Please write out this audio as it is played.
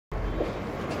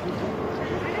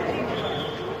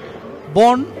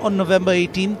Born on November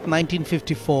 18,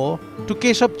 1954, to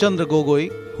Keshav Chandra Gogoi,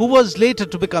 who was later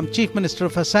to become Chief Minister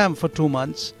of Assam for 2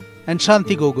 months, and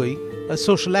Shanti Gogoi, a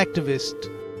social activist,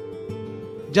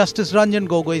 Justice Ranjan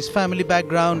Gogoi's family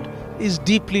background is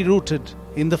deeply rooted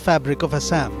in the fabric of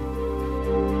Assam.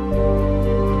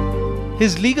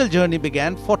 His legal journey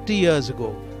began 40 years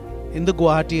ago in the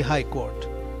Guwahati High Court,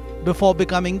 before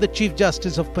becoming the Chief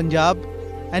Justice of Punjab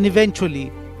and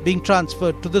eventually being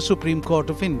transferred to the Supreme Court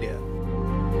of India.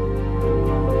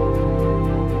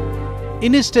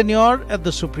 In his tenure at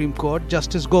the Supreme Court,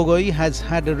 Justice Gogoi has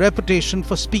had a reputation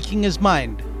for speaking his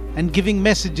mind and giving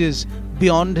messages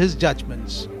beyond his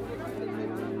judgments.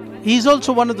 He is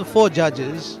also one of the 4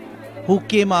 judges who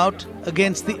came out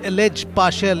against the alleged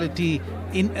partiality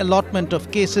in allotment of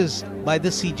cases by the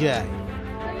CJI.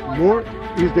 More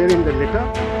is there in the letter.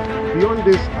 Beyond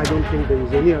this, I don't think there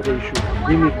is any other issue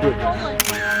we need to address.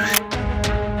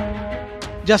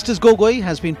 Justice Gogoi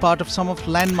has been part of some of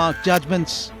landmark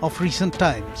judgments of recent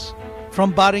times,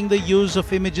 from barring the use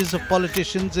of images of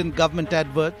politicians in government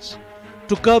adverts,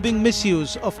 to curbing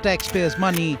misuse of taxpayers'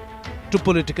 money to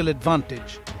political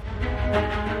advantage,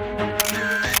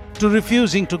 to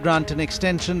refusing to grant an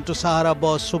extension to Sahara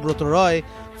boss Subrata Roy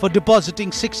for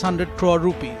depositing 600 crore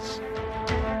rupees.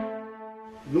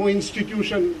 No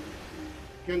institution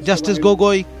can Justice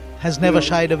Gogoi has never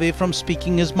shied away from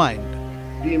speaking his mind.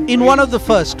 In one of the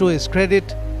first, to his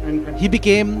credit, he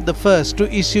became the first to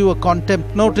issue a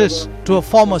contempt notice to a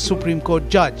former Supreme Court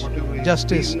judge,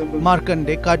 Justice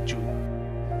Markande Kajju.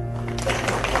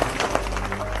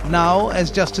 Now, as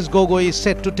Justice Gogoi is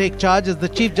set to take charge as the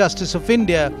Chief Justice of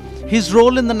India, his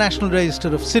role in the National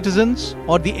Register of Citizens,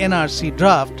 or the NRC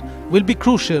draft, will be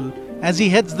crucial as he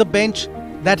heads the bench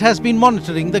that has been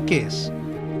monitoring the case.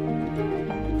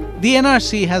 The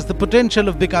NRC has the potential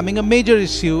of becoming a major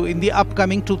issue in the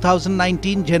upcoming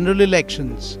 2019 general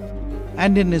elections.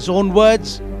 And in his own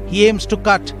words, he aims to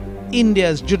cut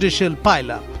India's judicial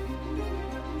pile-up.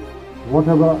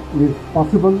 Whatever is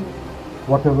possible,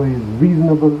 whatever is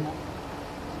reasonable,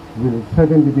 will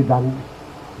certainly be done.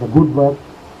 The good work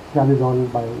carried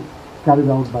out by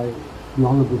the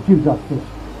Honourable Chief Justice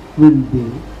will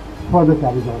be further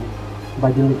carried on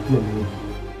by the next generation.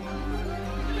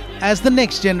 As the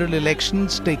next general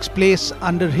elections takes place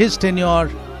under his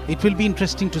tenure, it will be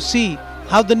interesting to see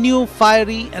how the new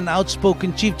fiery and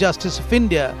outspoken Chief Justice of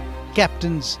India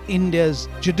captains India's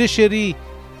judiciary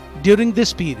during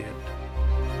this period.